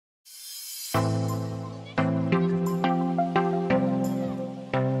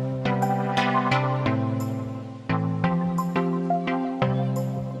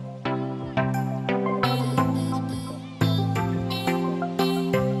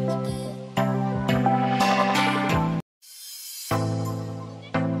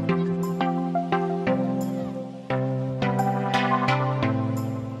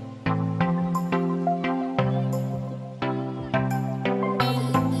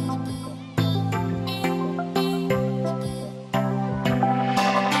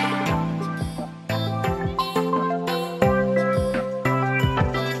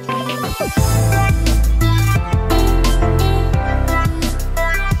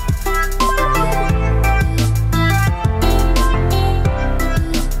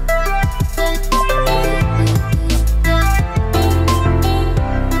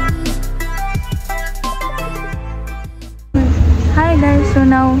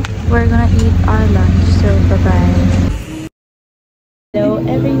we're gonna eat our lunch. So bye-bye. Hello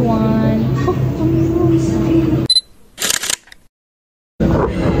everyone.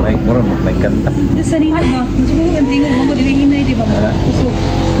 May kanta. Sanina mo. Hindi mo magandingan mo. Dilihinay, di ba? Kusog.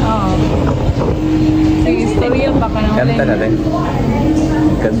 Oo. Sige, story yung baka na. Kanta na rin.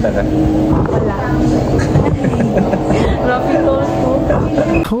 Kanta ka. Wala. Rafi toast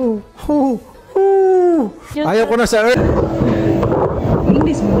ko. Ayaw ko na sa earth.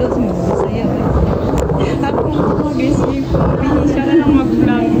 English mo daw. Sa'yo. Ako mag-isip. Siya na lang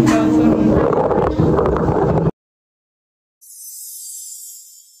mag-vlog.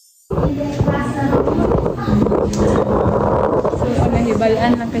 So,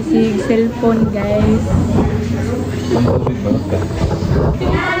 nahibalaan lang kasi cellphone, guys.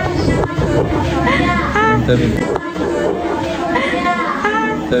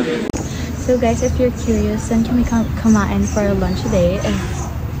 So guys, if you're curious, then can we kumain for our lunch today?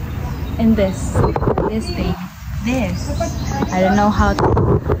 In this thing. This. I don't know how to.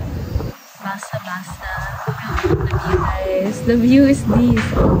 Basta. The view, guys. The view is this.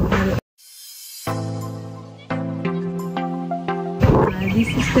 This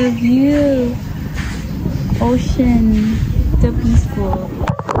is the view. Ocean. So peaceful.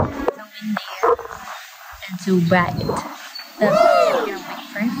 So windy. And so bright. We're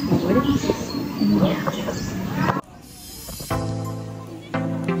gonna wait for food. And yeah.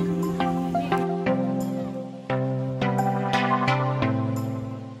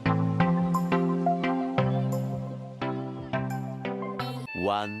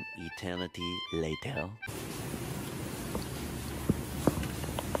 One eternity later.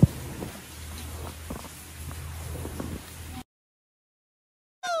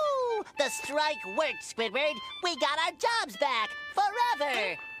 The strike worked, Squidward. We got our jobs back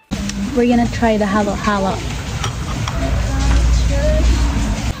forever. We're gonna try the halo halo.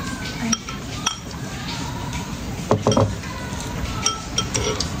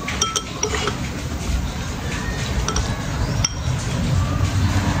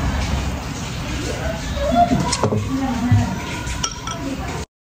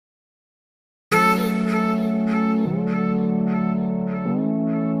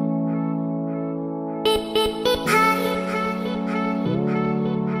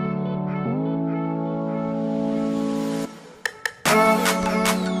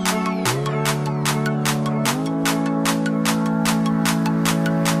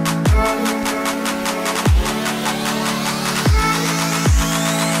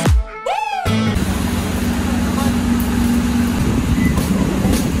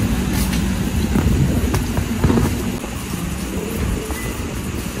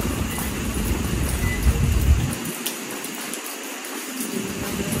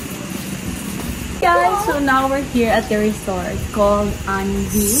 Guys, so now we're here at the resort called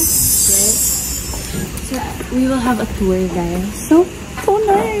ANVY. So we will have a tour, guys. So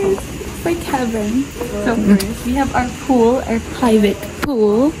nice. It's like heaven. So first, we have our pool, our private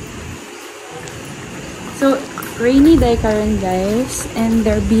pool. So rainy day karon, guys, and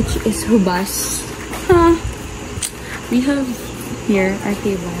their beach is Hubas. We have here our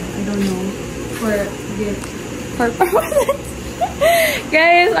table. I don't know for purposes.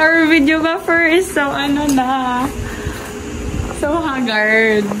 Guys, our videographer is so so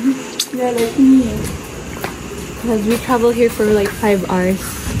haggard. Yeah, like me. Because we traveled here for like 5 hours.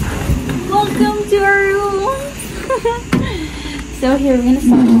 Welcome to our room. So here we're gonna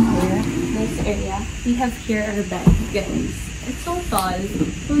start here. This area. We have here our bed, guys. It's so tall,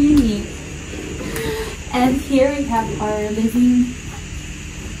 so unique. And here we have our living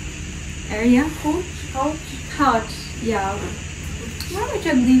area. Couch. Yeah. Large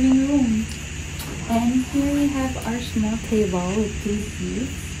living room. And here we have our small table with 2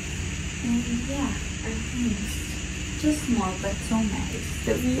 seats. And yeah, our things. Just small but so nice.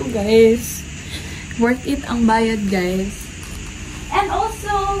 The view, guys. Worth it ang bayad, guys. And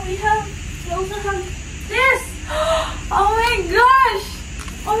also we also have this. Oh my gosh!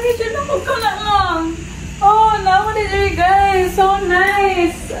 Oh, medyo nakukul na lang. Oh, nowadays, guys. So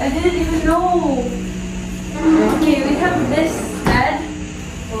nice. I didn't even know. Okay, we have this bed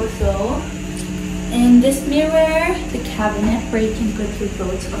also, and this mirror, the cabinet where you can put your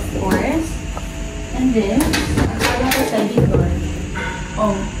clothes, of course, and this sliding door.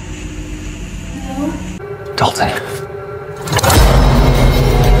 Oh, hello, Dalton.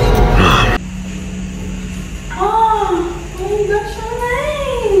 Oh my gosh, so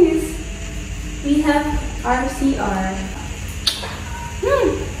nice. We have our CR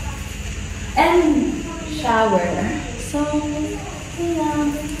and shower. So,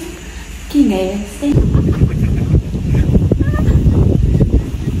 yeah. Okay, guys.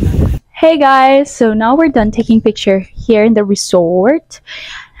 Hey guys, so now we're done taking picture here in the resort.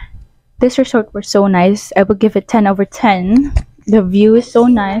 This resort was so nice. I would give it 10 over 10. The view is so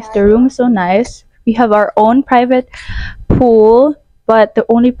nice. The room is so nice. We have our own private pool, but the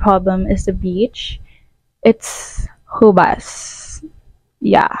only problem is the beach. It's hubas.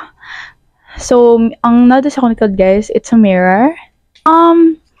 Yeah. So, ang nada sa likod guys, it's a mirror.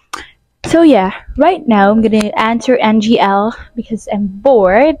 So yeah, right now I'm gonna answer NGL because I'm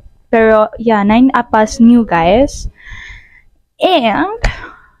bored. Pero yeah, 9 apas new guys. And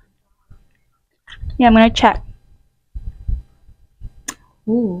yeah, I'm gonna check.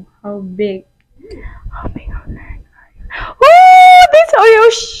 Ooh, how big? How big on that? Oh, this,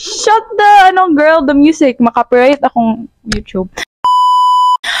 oh, shut the, girl, the music. Makapiright akong YouTube.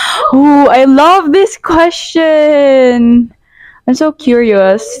 Ooh, I love this question. I'm so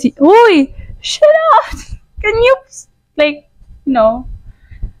curious. Uy, shut up. Can you, like,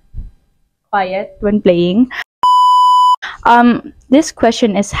 quiet when playing? This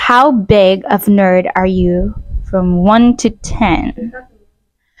question is, how big of nerd are you from 1 to 10?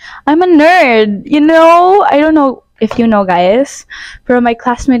 I'm a nerd, I don't know if you know guys, pero my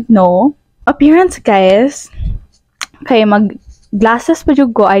classmate know. Appearance guys, okay, glasses pa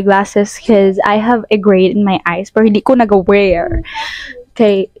jud ko, eyeglasses, because I have a grade in my eyes pero hindi ko nag-wear.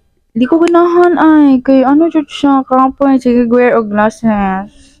 Okay, hindi ko ganahan ay, kay ano jud siya, kapoy, sige wear og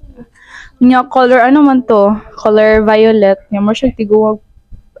glasses. Nya color ano man to, color violet, nya mo siya tiguwag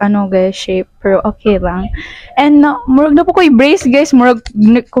guys, shape, pero okay lang. And murag na po ko i-brace guys, murag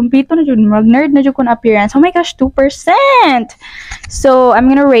kompleto na jud, murag nerd na jud ko appearance. Oh my gosh, 2%. So I'm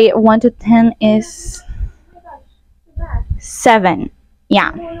gonna rate 1 to 10 is 7.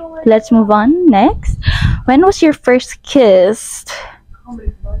 Yeah, let's move on. Next, when was your first kiss?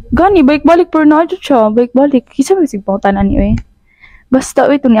 Gani balik-balik pero na jud siya, balik-balik. Kisa ba sig pautan ani oy. Basta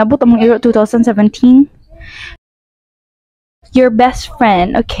ito niabot among year 2017. Your best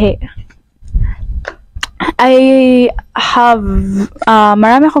friend. Okay. I have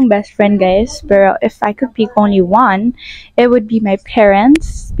marami akong best friend guys, pero if I could pick only one, it would be my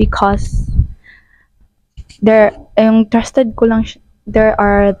parents because trusted ko lang there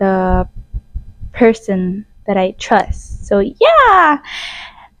are the person that I trust. So yeah.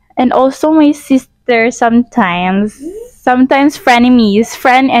 And also my sister sometimes frenemies,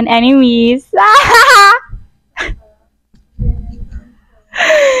 friend and enemies.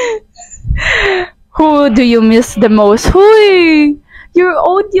 Who do you miss the most? Huy! Your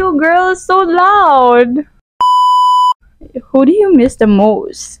audio girl is so loud. Who do you miss the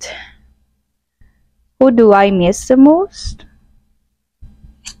most? Who do I miss the most?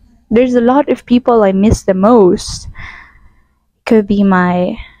 There's a lot of people I miss the most. Could be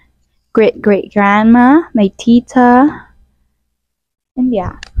my great-great-grandma, my tita, and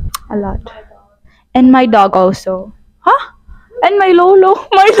yeah, a lot. And my dog also. Huh? And my lolo.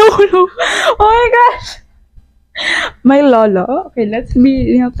 My lolo. Oh my gosh. My lolo. Okay, let's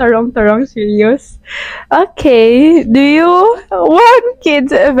be tarong serious. Okay, do you want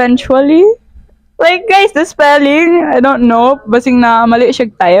kids eventually? Like guys, the spelling, I don't know. Basing na mali siya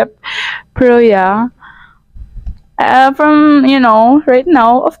type. Pero yeah. From, right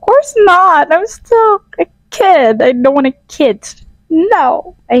now, of course not. I'm still a kid. I don't want a kid.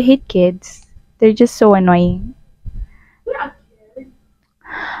 No. I hate kids. They're just so annoying.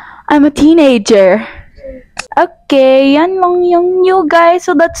 I'm a teenager. Okay, yan lang yung new guys.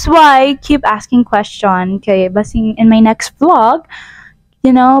 So that's why I keep asking question. Okay, basing in my next vlog,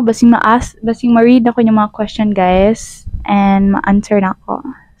 basing ma-read ako yung mga question guys and ma-answer na ako.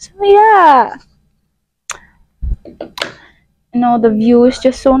 So yeah. The view is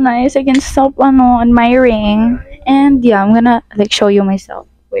just so nice. I can stop admiring. And yeah, I'm gonna show you myself.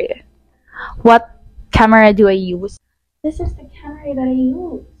 Wait. What camera do I use? This is the camera that I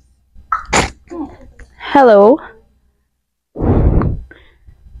use. Hello.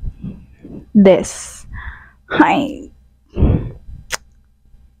 This. Hi.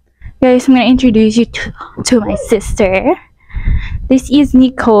 Guys, I'm gonna introduce you to my sister. This is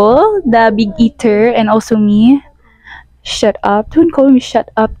Nicole, the big eater, and also me. Shut up. Don't call me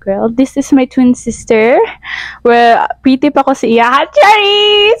shut up, girl. This is my twin sister. Well, pretty pa ko si iya.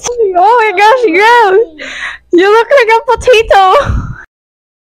 Cherries! Oh my gosh, girl! You look like a potato!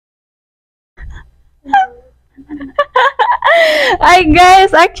 Ay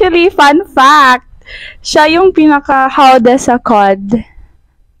guys, actually, fun fact. Siya yung pinaka-hauda sa COD.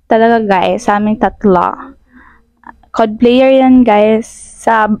 Talaga guys, sa aming tatlo. COD player yan guys.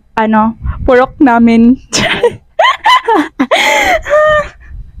 Sa, purok namin.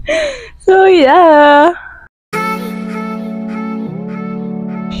 So yeah.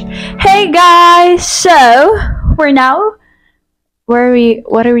 Hey guys, so we're now what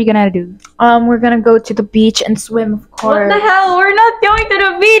are we gonna do? We're gonna go to the beach and swim, of course. What the hell? We're not going to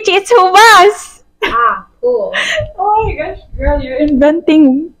the beach. It's Hubas. Ah, cool. Oh my gosh, girl, you're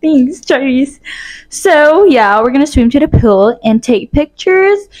inventing things, Charis. So yeah, we're gonna swim to the pool and take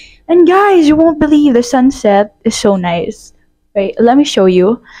pictures. And guys, you won't believe the sunset is so nice. Wait, let me show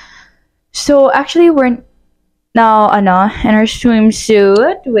you. So actually, we're now in our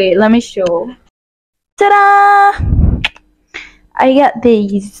swimsuit. Wait, let me show. Ta-da! I got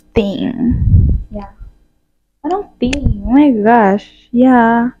these things. Yeah. I don't think. Oh my gosh.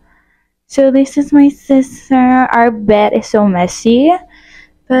 Yeah. So this is my sister. Our bed is so messy.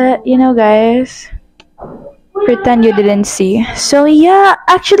 But you know, guys, pretend you didn't see. So yeah,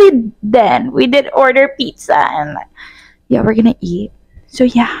 actually then we did order pizza and yeah, we're gonna eat. So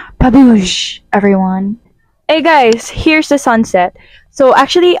yeah, baboosh, everyone. Hey guys, here's the sunset. So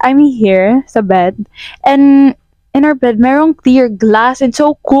actually, I'm here sa bed, and in our bed, merong clear glass and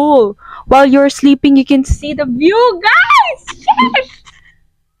so cool. While you're sleeping, you can see the view, guys. Sheesh!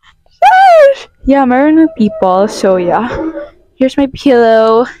 Sheesh! Yeah, meron ng people. So yeah, here's my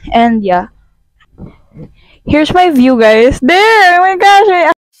pillow, and yeah, here's my view, guys. There, oh my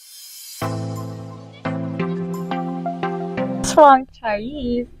gosh. What's wrong,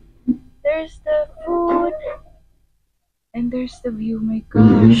 Chinese? There's the food. And there's the view, my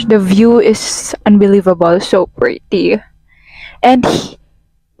gosh. The view is unbelievable, so pretty. And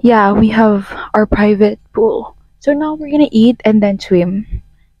yeah, we have our private pool. So now we're gonna eat and then swim.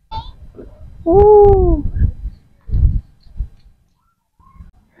 Woo!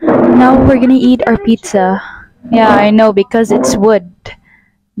 Now we're gonna eat our pizza. Yeah, I know, because it's wood.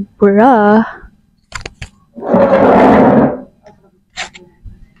 Bruh.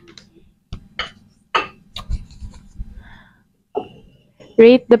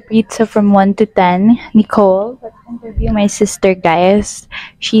 Rate the pizza from 1 to 10. Nicole, let's interview my sister, guys.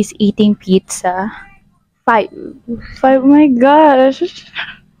 She's eating pizza. 5. 5, my gosh.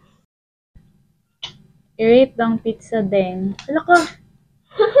 I-rate lang pizza din. Hala ka.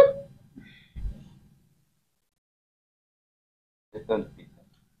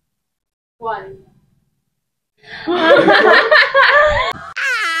 One.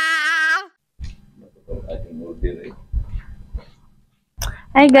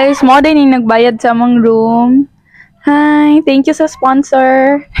 Hi guys, mo din yung nagbayad sa among room. Hi, thank you sa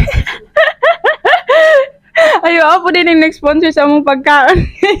sponsor. Ayo, po din yung nag-sponsor sa among pagkaon,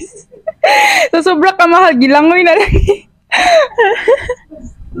 guys. So, sobra ka mahal, gilangoy na lang.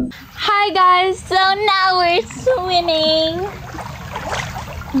 Hi guys, so now we're swimming.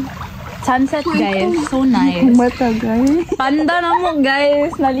 Sunset, guys. So nice. Mata, guys. Panda na mo,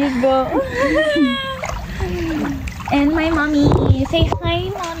 guys. Naligo. And my mommy. Say hi,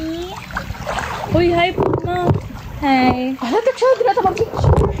 mommy. Uy, hi po, ma. Hi. Ano ka, child? Dila ta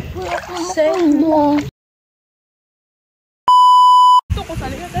mag-picture. Say mo. Ito ko,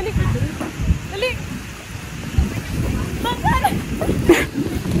 sali. Dali. Dali.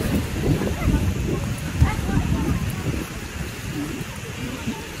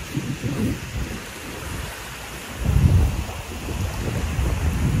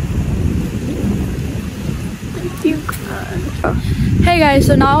 Hey guys,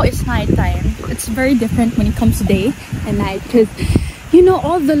 so now it's night time. It's very different when it comes to day and night because you know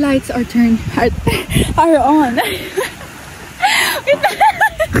all the lights are are on.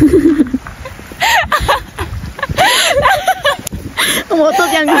 Umutot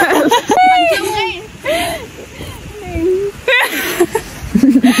yan, girl.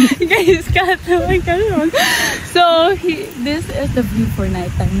 Guys, cut. Oh my gosh. So this is the view for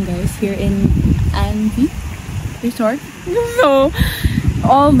nighttime, guys, here in ANVY Resort. So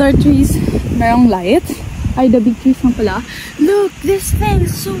all the trees merong light. Ay, the big trees lang pala. Look, this thing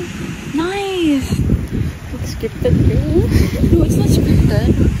is so nice. It's scripted, girl. No, it's not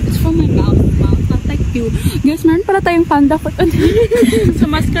scripted. It's from my mouth, not like you. Guys, meron pala tayong panda foot on so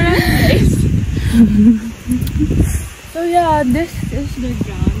mascara, guys. So yeah, this is the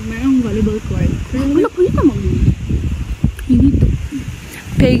ground. Merong volleyball court. Wala po yun naman. You need to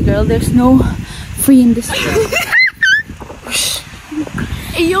pay, girl. There's no free in this world.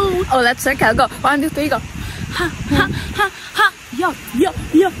 Yo! Oh, let's circle. Go. 1, 2, 3, go. Ha, ha, ha, ha. Yo, yo,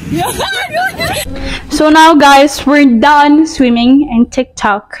 yo, yo. So now, guys, we're done swimming and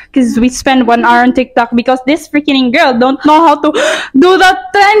TikTok because we spent 1 hour on TikTok because this freaking girl don't know how to do that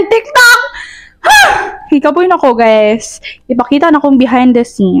trend TikTok. Hikapoy na ko, guys. Ipakita na kong behind the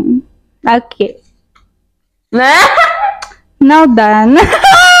scene. Okay. Now done.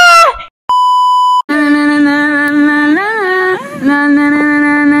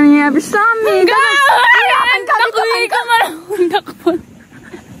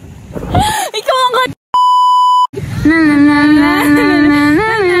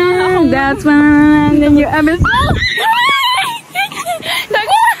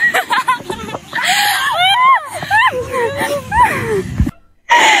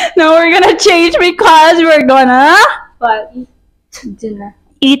 change because we're gonna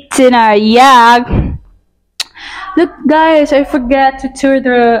eat dinner. Yeah. Look, guys, I forgot to tour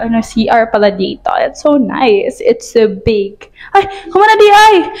the CR pala dito. It's so nice. It's so big. Ay, come on,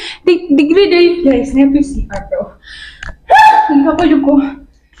 ay! Degree, guys. Never CR, bro. Nagkapalyo ko.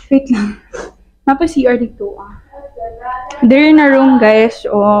 Wait lang. Napa CR dito, There in a room, guys.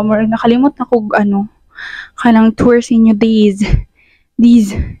 Nakalimot na ko, kanang tour sa inyo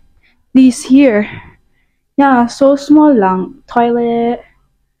these here. Yeah, so small lang. Toilet.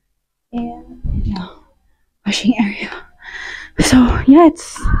 And, yeah. Washing area. So yeah,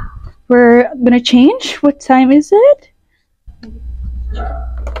 we're gonna change. What time is it?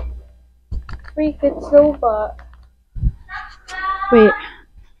 Freak, it's so hot. Wait.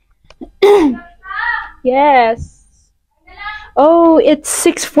 Yes. Oh, it's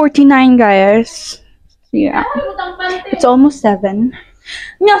 6:49, guys. Yeah. It's almost 7.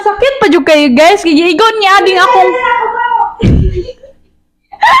 Nga sakit pa jud kayo, guys. Gigigon niya ading akong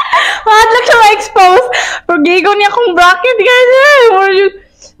Mahadlag siya ma-expose. Pag-gigaw niya akong bracket, guys.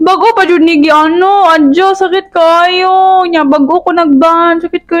 Bago pa dyan nigi, adyo, sakit kayo. Nya, bago ko nagban,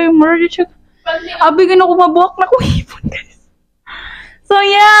 sakit kayo. Abi, gano'n ko mabuhak na kong ipon, guys. So,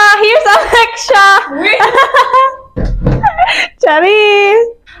 yeah, here's Alexia. Charis.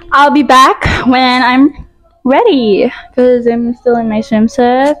 I'll be back when I'm ready. Because I'm still in my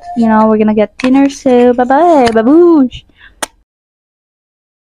swimsuit. You know, we're gonna get dinner, so bye-bye. Baboosh.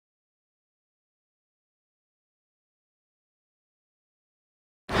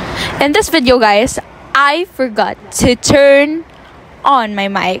 In this video, guys, I forgot to turn on my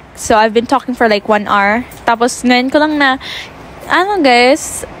mic. So, I've been talking for like 1 hour. Tapos, ngayon ko lang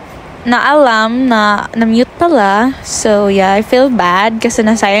guys, naalam na mute pala. So, yeah, I feel bad kasi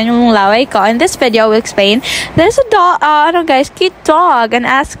nasayang yung laway ko. In this video, I will explain. There's a dog, guys, cute dog, an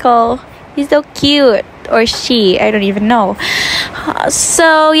Askel. He's so cute. Or she, I don't even know.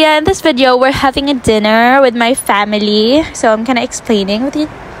 So, yeah, in this video, we're having a dinner with my family. So, I'm kind of explaining with you,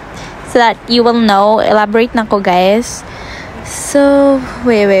 so that you will know. Elaborate na ko, guys. So,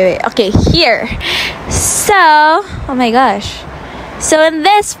 wait. Okay, here. So, oh my gosh. So, in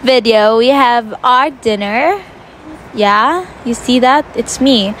this video, we have our dinner. Yeah, you see that? It's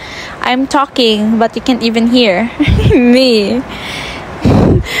me. I'm talking, but you can't even hear me.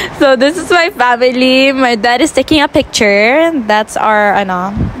 So, this is my family. My dad is taking a picture. That's our,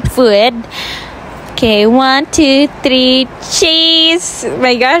 food. Okay, 1, 2, 3, cheese! Oh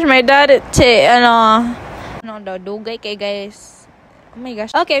my gosh, my dad, dugay kay guys. Oh my gosh.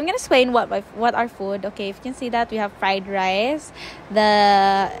 Okay, I'm gonna explain what our food. Okay, if you can see that, we have fried rice,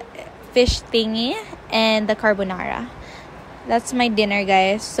 the fish thingy, and the carbonara. That's my dinner,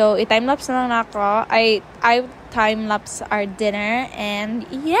 guys. So, i-time-lapse na lang ako. I time-lapse our dinner, and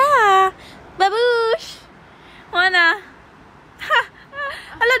yeah! Baboosh! Wana! Ha!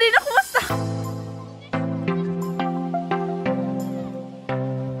 Hala, di na kumusta!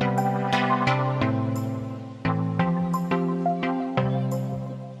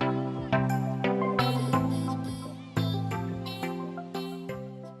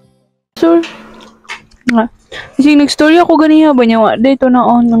 So, kasi nag-story ako ganiya ba niya? Dito na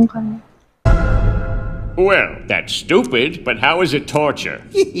on ng kanya. Well, that's stupid, but how is it torture?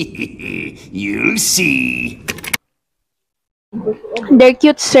 You'll see. They're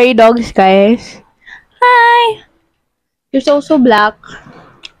cute stray dogs, guys. Hi! You're so black.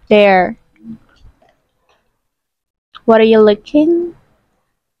 There. What are you looking?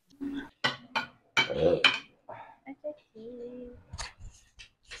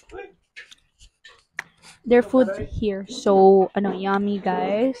 Their food here so yummy,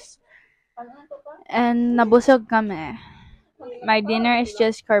 guys. And nabusog kami. My dinner is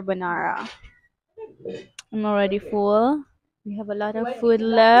just carbonara. I'm already full. We have a lot of food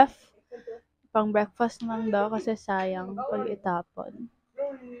left. Pang breakfast lang daw kasi sayang pag itapon.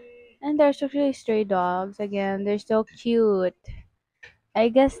 And there's actually stray dogs again. They're so cute. I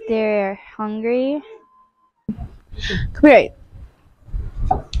guess they're hungry. Come here.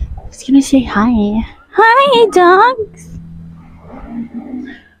 Just gonna say hi. Hi, dogs.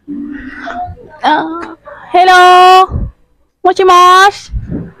 Hello. Mochimash.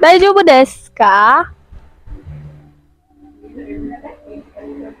 Daijoubu desu ka?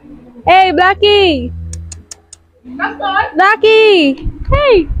 Hey, Blackie. Blackie.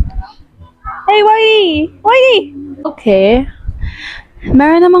 Hey. Hey, Whitey. Okay.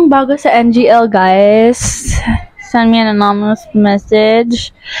 Meron namang bago sa NGL, guys. Send me an anonymous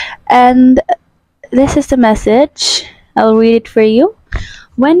message. And this is the message. I'll read it for you.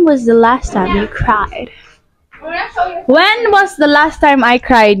 When was the last time you cried? When was the last time I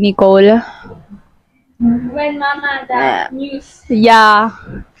cried, Nicole? When Mama got news. Yeah.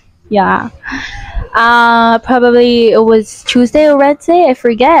 Probably it was Tuesday or Wednesday. I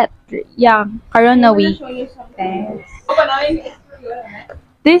forget. Yeah, karon na we.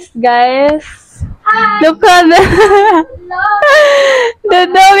 This guys. Look at the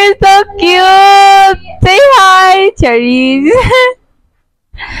dog is so cute. Say hi, Cherries.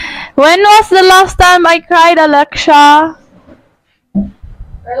 When was the last time I cried, Alexa?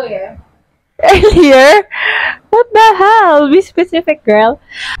 Earlier? What the hell? Be specific, girl.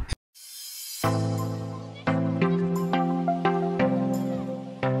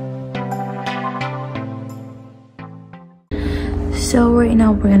 So right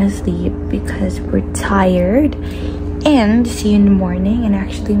now we're gonna sleep because we're tired, and see you in the morning. And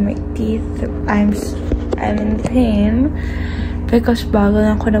actually my teeth, I'm in pain because bago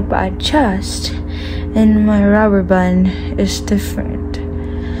lang ako nagpa-adjust and my rubber band is different.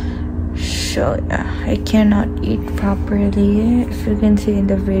 So yeah, I cannot eat properly, if you can see in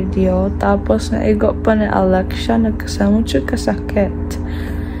the video. Tapos naigo pa na Alexa, nagkasama siya kasakit.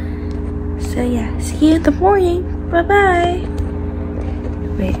 So yeah, see you in the morning. Bye bye.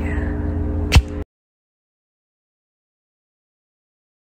 Wait.